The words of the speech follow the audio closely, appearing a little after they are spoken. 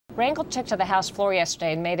Rangel took to the House floor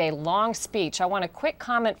yesterday and made a long speech. I want a quick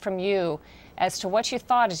comment from you as to what you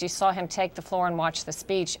thought as you saw him take the floor and watch the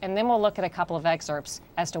speech, and then we'll look at a couple of excerpts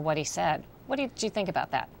as to what he said. What did you think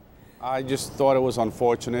about that? I just thought it was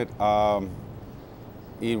unfortunate.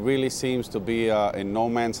 He really seems to be in no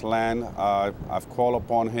man's land. I've called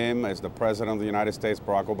upon him, as the President of the United States,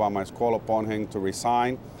 Barack Obama, has called upon him to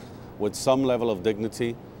resign with some level of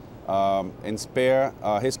dignity and spare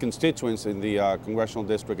his constituents in the congressional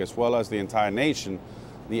district, as well as the entire nation,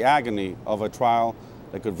 the agony of a trial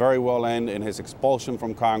that could very well end in his expulsion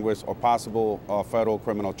from Congress or possible federal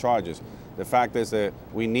criminal charges. The fact is that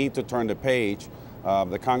we need to turn the page.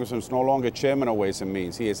 The congressman is no longer chairman of Ways and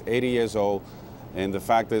Means. He is 80 years old, and the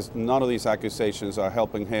fact is none of these accusations are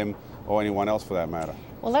helping him or anyone else for that matter.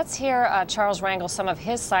 Well, let's hear Charles Rangel, some of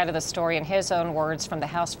his side of the story in his own words from the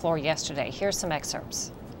House floor yesterday. Here's some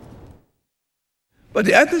excerpts. But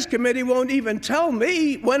the Ethics Committee won't even tell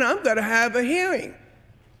me when I'm going to have a hearing.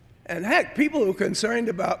 And heck, people who are concerned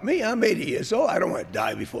about me, I'm 80 years old. I don't want to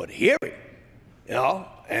die before the hearing, you know.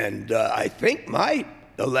 And I think my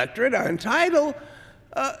electorate are entitled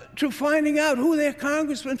to finding out who their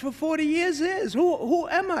congressman for 40 years is. Who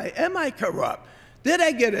am I? Am I corrupt? Did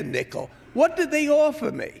I get a nickel? What did they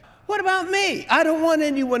offer me? What about me? I don't want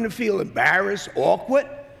anyone to feel embarrassed, awkward.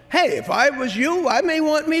 Hey, if I was you, I may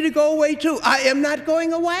want me to go away too. I am not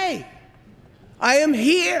going away. I am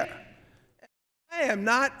here. I am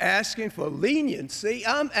not asking for leniency.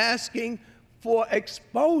 I'm asking for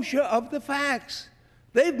exposure of the facts.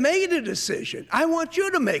 They've made a decision. I want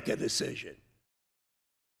you to make a decision.